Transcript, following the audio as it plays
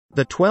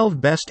The 12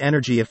 Best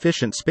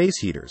Energy-Efficient Space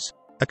Heaters,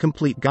 a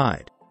complete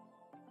guide.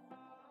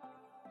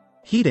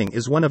 Heating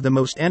is one of the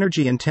most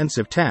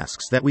energy-intensive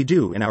tasks that we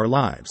do in our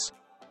lives.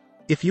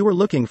 If you are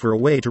looking for a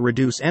way to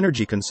reduce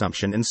energy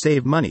consumption and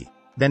save money,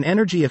 then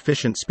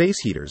energy-efficient space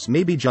heaters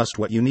may be just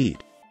what you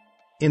need.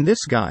 In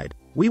this guide,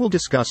 we will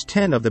discuss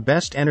 10 of the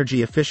best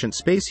energy-efficient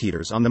space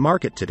heaters on the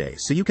market today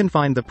so you can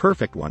find the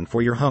perfect one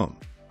for your home.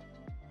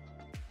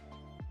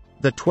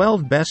 The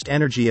 12 Best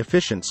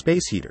Energy-Efficient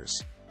Space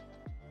Heaters.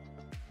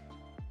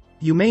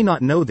 You may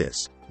not know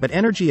this, but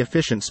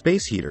energy-efficient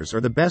space heaters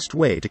are the best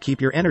way to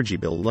keep your energy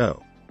bill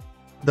low.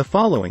 The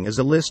following is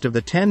a list of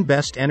the 10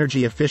 best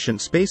energy-efficient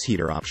space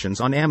heater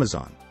options on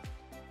Amazon.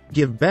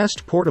 Give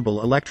Best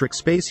Portable Electric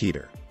Space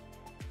Heater.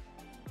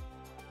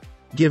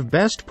 Give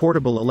Best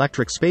Portable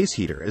Electric Space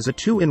Heater is a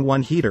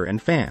 2-in-1 heater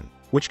and fan,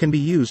 which can be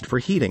used for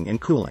heating and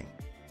cooling.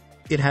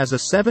 It has a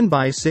 7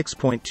 by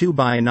 6.2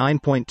 by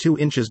 9.2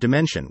 inches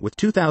dimension with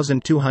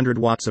 2,200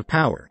 watts of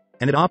power,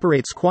 and it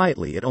operates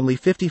quietly at only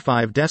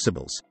 55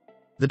 decibels.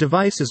 The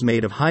device is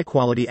made of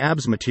high-quality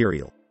ABS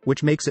material,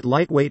 which makes it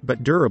lightweight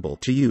but durable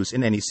to use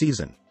in any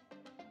season.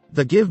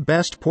 The Give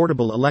Best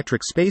Portable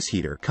Electric Space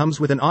Heater comes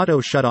with an auto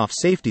shut-off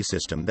safety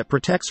system that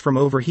protects from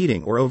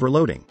overheating or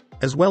overloading,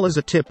 as well as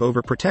a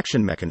tip-over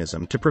protection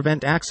mechanism to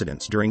prevent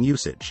accidents during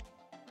usage.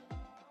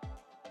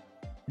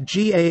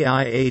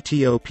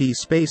 GAIATOP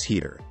Space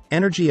Heater,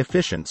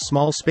 energy-efficient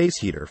small space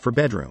heater for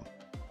bedroom.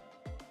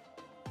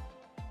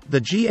 The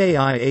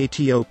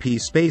GAIATOP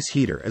Space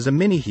Heater is a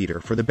mini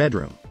heater for the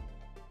bedroom.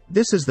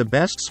 This is the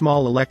best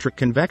small electric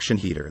convection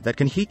heater that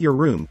can heat your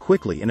room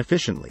quickly and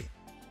efficiently.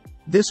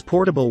 This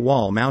portable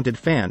wall-mounted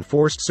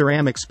fan-forced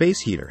ceramic space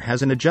heater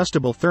has an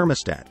adjustable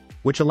thermostat,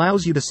 which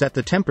allows you to set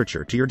the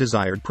temperature to your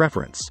desired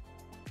preference.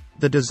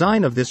 The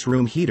design of this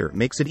room heater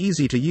makes it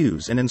easy to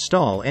use and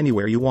install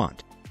anywhere you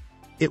want.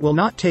 It will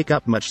not take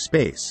up much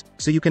space,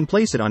 so you can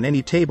place it on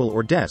any table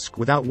or desk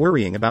without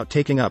worrying about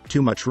taking up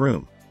too much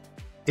room.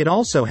 It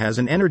also has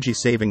an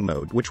energy-saving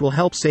mode which will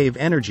help save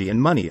energy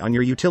and money on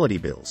your utility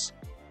bills.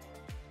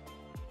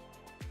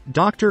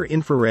 Dr.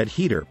 Infrared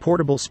Heater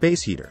Portable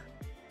Space Heater.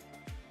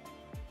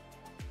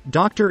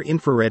 Dr.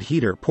 Infrared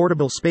Heater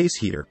Portable Space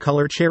Heater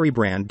Color Cherry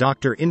Brand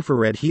Dr.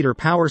 Infrared Heater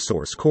Power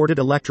Source Corded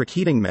Electric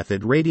Heating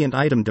Method Radiant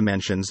Item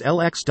Dimensions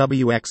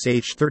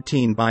LXWXH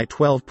 13 by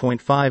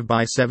 12.5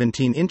 by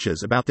 17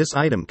 inches About this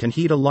item can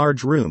heat a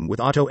large room with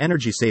auto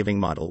energy saving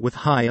model with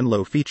high and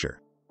low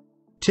feature.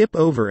 Tip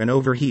over and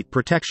overheat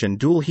protection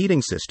dual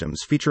heating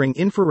systems featuring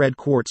infrared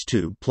quartz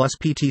tube plus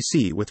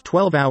PTC with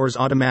 12 hours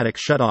automatic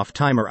shut-off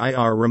timer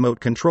IR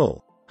remote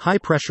control.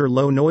 High-pressure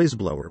low noise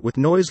blower with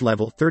noise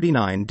level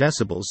 39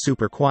 decibels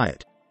super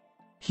quiet.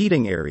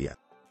 Heating area.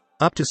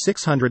 Up to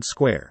 600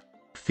 square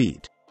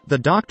feet. The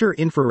Dr.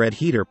 Infrared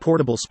Heater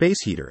Portable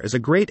Space Heater is a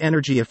great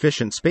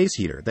energy-efficient space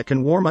heater that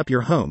can warm up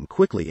your home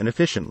quickly and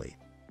efficiently.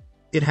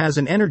 It has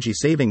an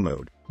energy-saving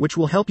mode, which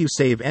will help you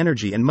save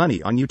energy and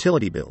money on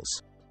utility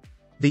bills.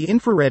 The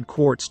infrared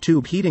quartz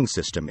tube heating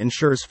system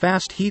ensures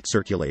fast heat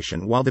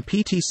circulation while the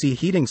PTC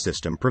heating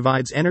system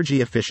provides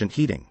energy-efficient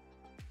heating.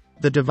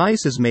 The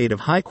device is made of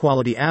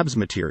high-quality ABS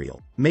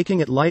material, making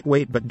it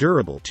lightweight but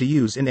durable to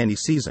use in any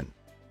season.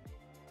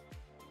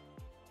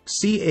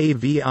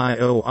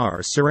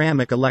 CAVIOR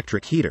Ceramic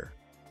Electric Heater.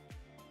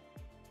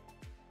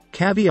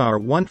 Caviar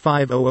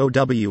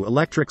 1500W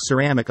Electric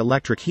Ceramic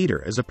Electric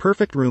Heater is a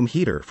perfect room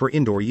heater for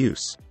indoor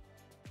use.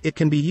 It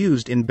can be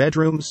used in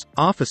bedrooms,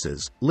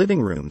 offices,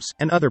 living rooms,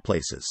 and other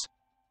places.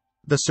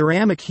 The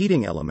ceramic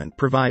heating element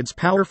provides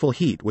powerful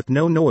heat with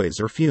no noise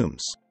or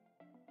fumes.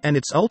 And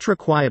its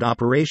ultra-quiet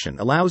operation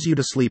allows you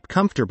to sleep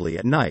comfortably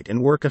at night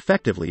and work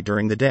effectively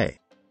during the day.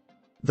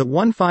 The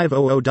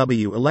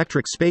 1500W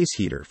electric space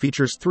heater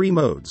features 3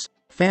 modes: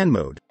 fan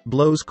mode,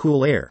 blows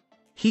cool air;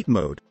 heat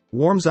mode,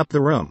 warms up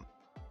the room;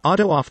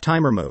 auto-off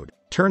timer mode,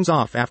 turns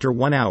off after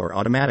 1 hour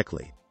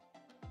automatically.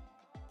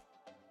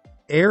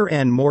 Air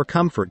N More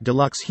Comfort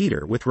Deluxe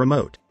Heater with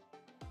Remote.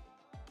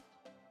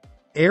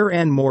 Air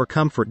N More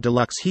Comfort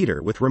Deluxe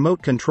Heater with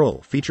Remote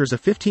Control features a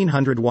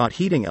 1500-watt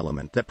heating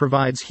element that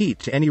provides heat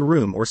to any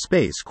room or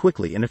space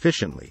quickly and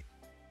efficiently.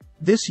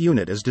 This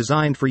unit is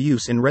designed for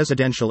use in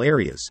residential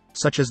areas,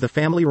 such as the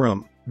family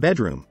room,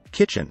 bedroom,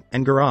 kitchen,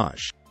 and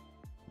garage.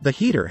 The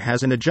heater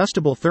has an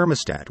adjustable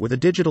thermostat with a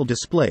digital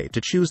display to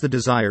choose the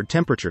desired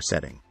temperature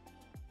setting.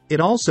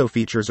 It also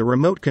features a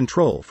remote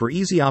control for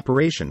easy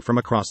operation from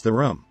across the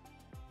room.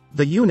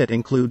 The unit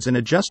includes an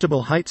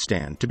adjustable height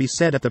stand to be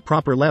set at the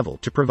proper level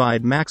to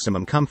provide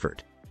maximum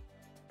comfort.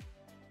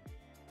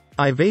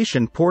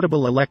 Ivation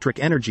Portable Electric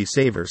Energy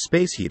Saver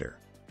Space Heater.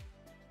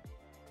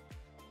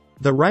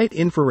 The right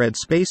infrared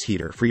space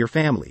heater for your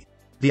family.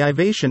 The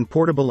Ivation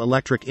Portable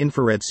Electric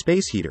Infrared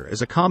Space Heater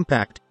is a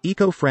compact,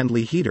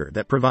 eco-friendly heater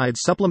that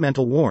provides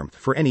supplemental warmth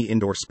for any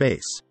indoor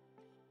space.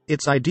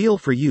 It's ideal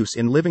for use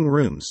in living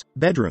rooms,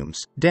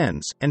 bedrooms,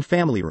 dens, and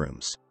family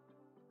rooms.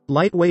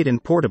 Lightweight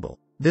and portable,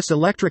 this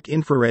electric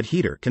infrared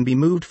heater can be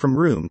moved from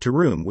room to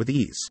room with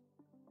ease.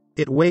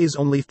 It weighs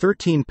only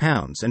 13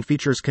 pounds and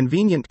features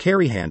convenient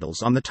carry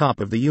handles on the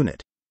top of the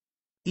unit.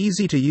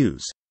 Easy to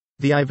use.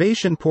 The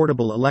Ivation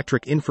Portable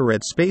Electric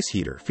Infrared Space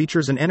Heater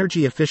features an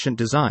energy-efficient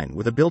design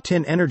with a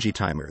built-in energy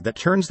timer that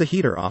turns the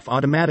heater off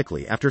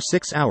automatically after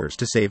 6 hours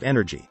to save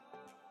energy.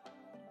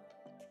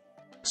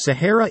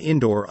 Sahara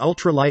Indoor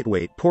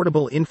Ultra-Lightweight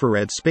Portable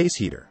Infrared Space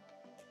Heater.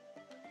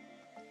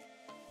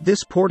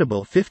 This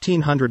portable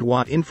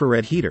 1500-watt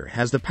infrared heater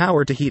has the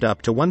power to heat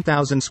up to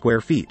 1,000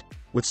 square feet,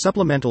 with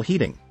supplemental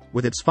heating,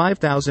 with its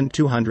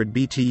 5,200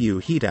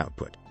 BTU heat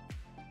output.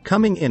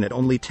 Coming in at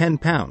only 10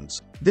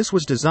 pounds, this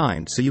was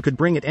designed so you could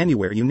bring it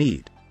anywhere you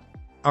need.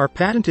 Our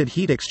patented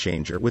heat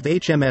exchanger with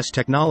HMS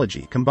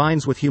technology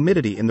combines with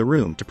humidity in the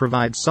room to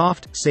provide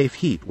soft, safe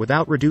heat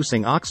without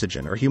reducing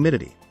oxygen or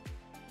humidity.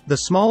 The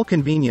small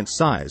convenient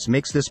size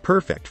makes this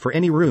perfect for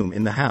any room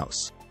in the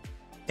house.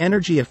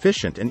 Energy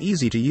efficient and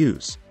easy to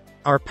use.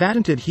 Our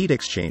patented heat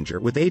exchanger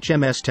with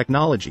HMS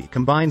technology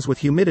combines with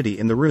humidity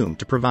in the room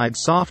to provide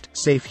soft,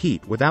 safe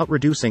heat without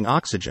reducing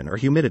oxygen or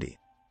humidity.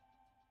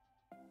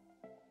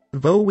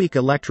 Voweek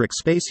Electric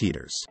Space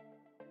Heaters.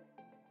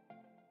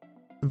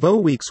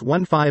 Voweek's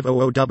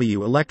 1500W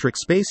electric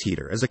space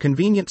heater is a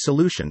convenient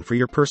solution for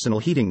your personal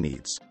heating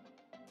needs.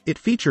 It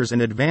features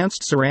an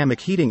advanced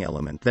ceramic heating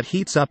element that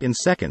heats up in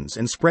seconds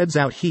and spreads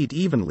out heat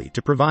evenly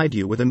to provide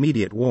you with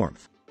immediate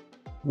warmth.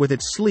 With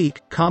its sleek,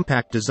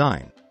 compact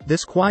design,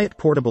 this quiet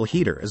portable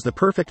heater is the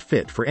perfect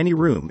fit for any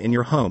room in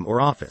your home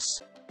or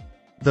office.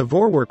 The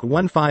Voweek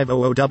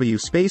 1500W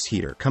space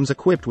heater comes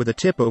equipped with a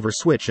tip-over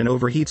switch and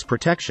overheats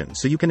protection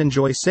so you can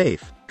enjoy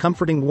safe,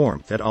 comforting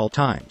warmth at all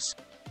times.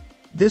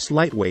 This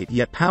lightweight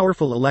yet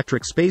powerful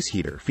electric space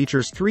heater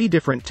features 3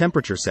 different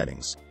temperature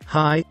settings,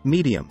 high,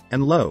 medium,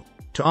 and low,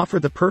 to offer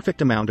the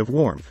perfect amount of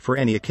warmth for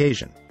any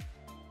occasion.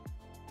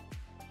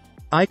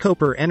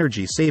 iCooper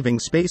Energy Saving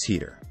Space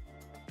Heater.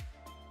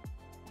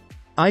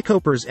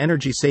 iCooper's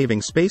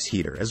energy-saving space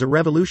heater is a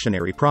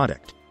revolutionary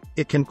product.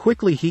 It can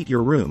quickly heat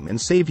your room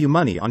and save you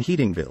money on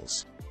heating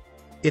bills.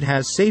 It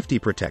has safety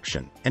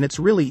protection, and it's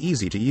really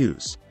easy to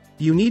use.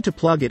 You need to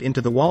plug it into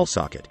the wall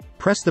socket,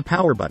 press the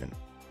power button.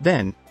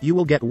 Then, you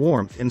will get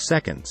warmth in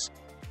seconds.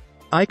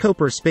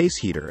 iCooper Space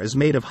Heater is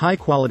made of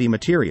high-quality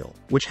material,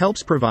 which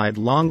helps provide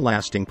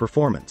long-lasting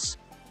performance.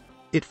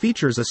 It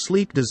features a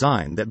sleek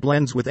design that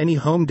blends with any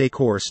home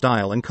decor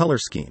style and color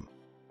scheme.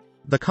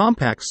 The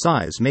compact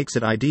size makes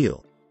it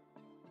ideal.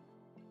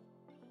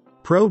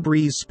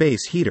 ProBreeze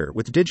Space Heater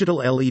with Digital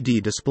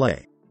LED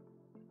Display.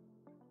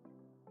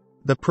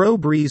 The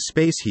ProBreeze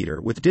Space Heater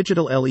with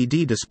Digital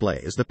LED Display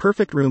is the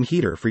perfect room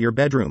heater for your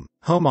bedroom,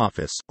 home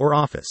office, or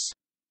office.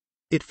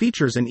 It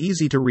features an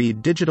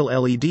easy-to-read digital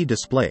LED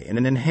display and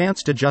an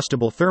enhanced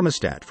adjustable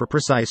thermostat for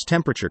precise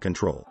temperature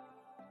control.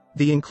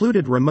 The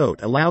included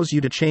remote allows you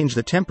to change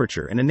the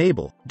temperature and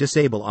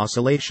disable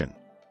oscillation.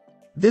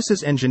 This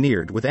is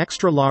engineered with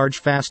extra-large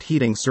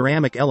fast-heating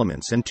ceramic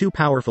elements and 2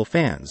 powerful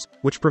fans,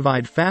 which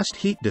provide fast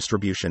heat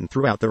distribution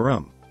throughout the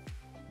room.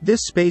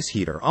 This space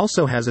heater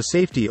also has a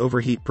safety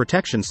overheat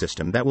protection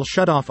system that will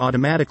shut off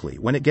automatically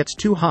when it gets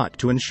too hot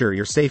to ensure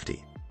your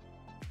safety.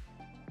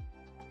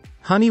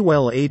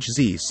 Honeywell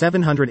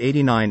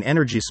HZ789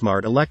 Energy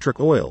Smart Electric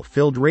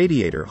Oil-Filled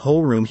Radiator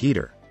Whole Room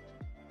Heater.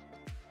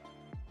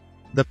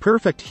 The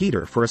perfect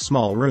heater for a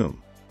small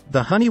room.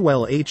 The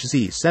Honeywell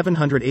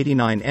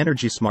HZ789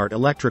 Energy Smart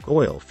Electric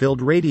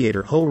Oil-Filled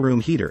Radiator Whole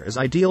Room Heater is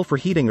ideal for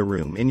heating a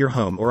room in your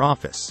home or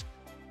office.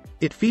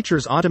 It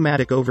features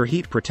automatic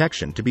overheat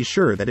protection to be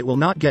sure that it will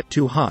not get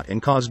too hot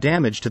and cause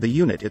damage to the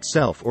unit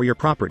itself or your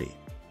property.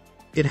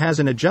 It has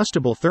an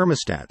adjustable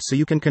thermostat so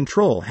you can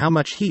control how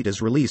much heat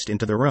is released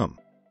into the room.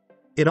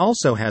 It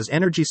also has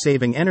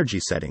energy-saving energy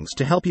settings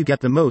to help you get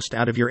the most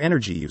out of your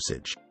energy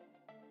usage.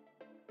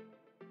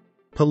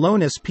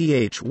 Pelonis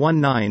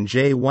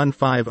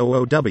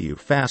PH19J1500W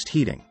Fast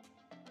Heating.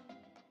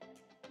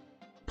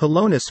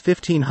 Pelonis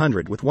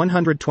 1500 with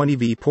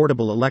 120V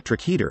portable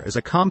electric heater is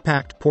a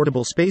compact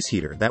portable space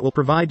heater that will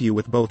provide you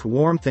with both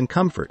warmth and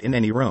comfort in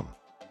any room.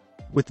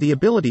 With the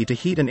ability to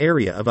heat an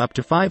area of up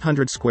to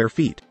 500 square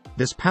feet,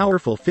 this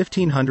powerful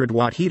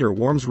 1500-watt heater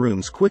warms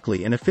rooms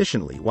quickly and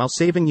efficiently while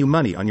saving you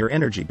money on your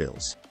energy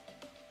bills.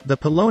 The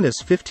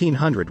Pelonis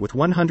 1500 with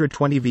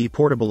 120V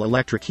portable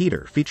electric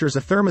heater features a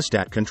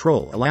thermostat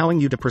control allowing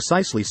you to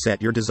precisely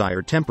set your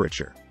desired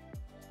temperature.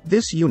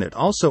 This unit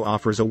also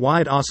offers a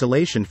wide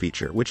oscillation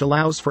feature which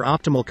allows for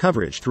optimal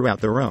coverage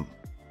throughout the room.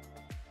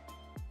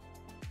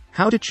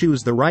 How to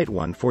choose the right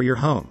one for your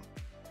home.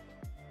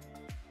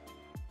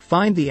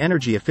 Find the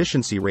energy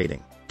efficiency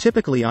rating,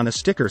 typically on a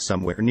sticker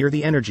somewhere near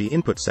the energy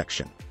input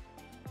section.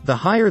 The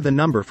higher the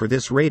number for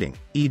this rating,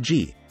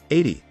 e.g.,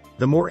 80,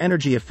 the more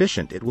energy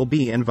efficient it will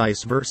be and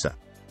vice versa.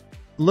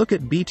 Look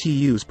at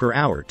BTUs per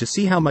hour to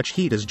see how much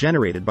heat is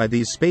generated by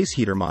these space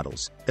heater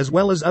models, as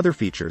well as other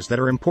features that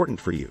are important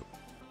for you.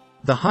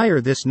 The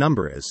higher this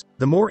number is,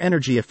 the more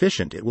energy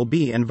efficient it will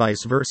be and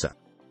vice versa.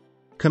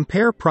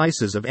 Compare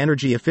prices of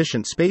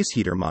energy-efficient space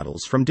heater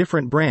models from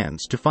different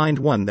brands to find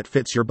one that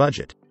fits your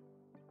budget.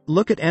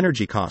 Look at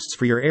energy costs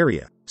for your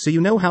area, so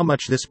you know how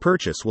much this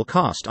purchase will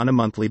cost on a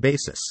monthly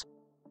basis.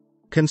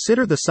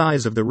 Consider the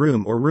size of the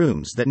room or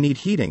rooms that need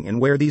heating and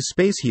where these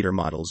space heater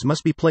models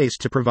must be placed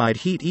to provide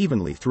heat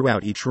evenly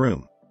throughout each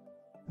room.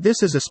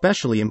 This is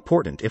especially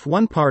important if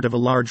one part of a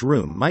large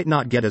room might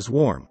not get as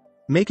warm,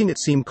 making it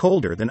seem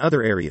colder than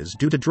other areas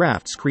due to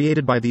drafts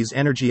created by these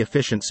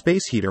energy-efficient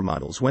space heater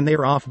models when they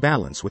are off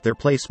balance with their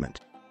placement.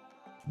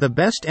 The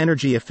best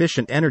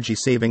energy-efficient,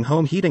 energy-saving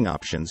home heating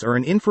options are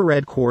an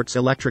infrared quartz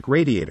electric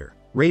radiator,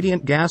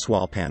 radiant gas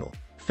wall panel,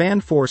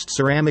 fan-forced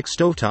ceramic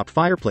stovetop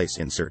fireplace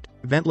insert,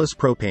 ventless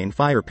propane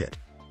fire pit.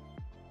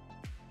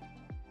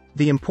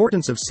 The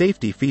importance of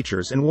safety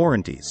features and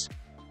warranties.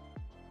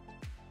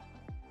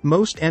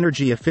 Most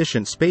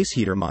energy-efficient space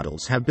heater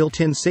models have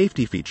built-in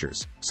safety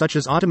features, such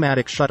as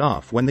automatic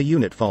shut-off when the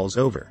unit falls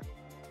over.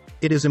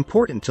 It is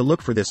important to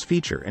look for this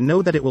feature and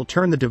know that it will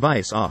turn the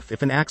device off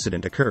if an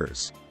accident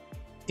occurs.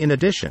 In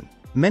addition,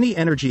 many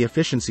energy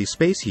efficiency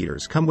space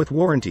heaters come with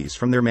warranties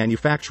from their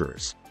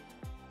manufacturers.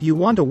 You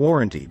want a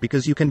warranty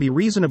because you can be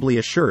reasonably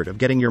assured of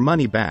getting your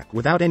money back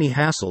without any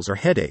hassles or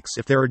headaches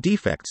if there are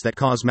defects that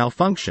cause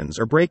malfunctions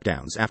or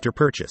breakdowns after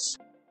purchase.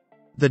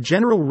 The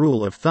general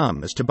rule of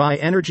thumb is to buy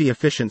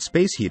energy-efficient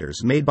space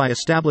heaters made by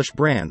established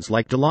brands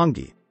like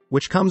DeLonghi,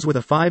 which comes with a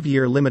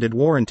 5-year limited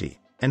warranty,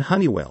 and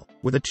Honeywell,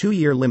 with a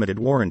 2-year limited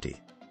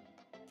warranty.